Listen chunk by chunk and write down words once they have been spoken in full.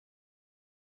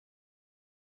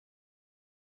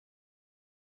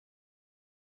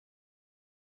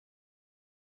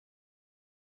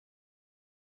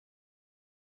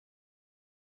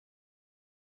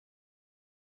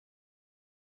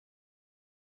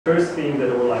First thing that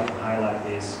I would like to highlight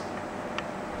is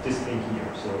this thing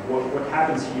here. So what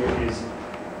happens here is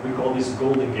we call this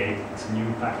Goldegate. It's a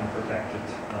new patent protected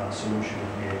solution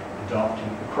that we're adopting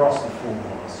across the full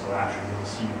model. So actually you'll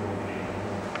see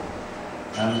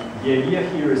Goldegate. The idea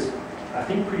here is, I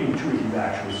think, pretty intuitive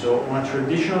actually. So on a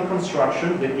traditional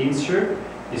construction, the insert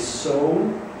is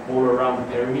sewn all around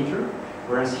the perimeter,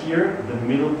 whereas here the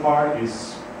middle part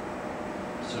is,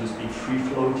 so to speak, free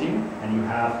floating, and you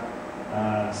have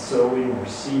sewing or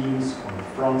seams on the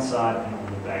front side and on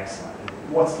the back side.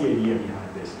 What's the idea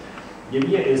behind this? The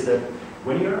idea is that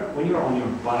when you're on your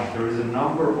bike, there is a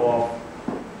number of,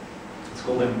 it's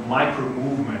called them micro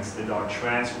movements that are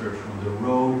transferred from the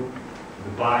road to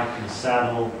the bike to the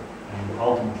saddle and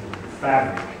ultimately to the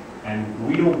fabric. And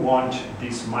we don't want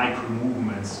these micro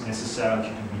movements necessarily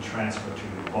to be transferred to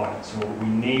your body. So we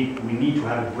need to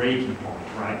have a breaking point,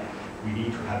 right? We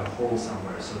need to have a hole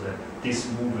somewhere so that this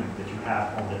movement that you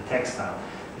have on the textile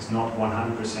is not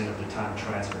 100% of the time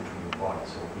transferred to your body.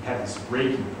 So we have this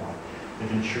breaking point that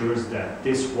ensures that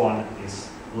this one is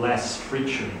less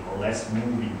friction or less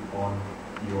moving on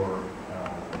your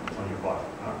body.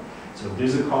 So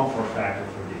there's a comfort factor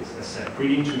for this. As I said,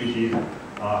 pretty intuitive,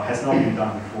 has not been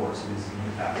done before, so this is a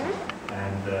new patent.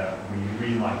 And we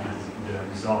really like the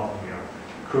result. We are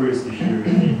curious to hear your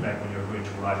feedback when you're going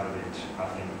to ride with it, I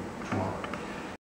think, tomorrow.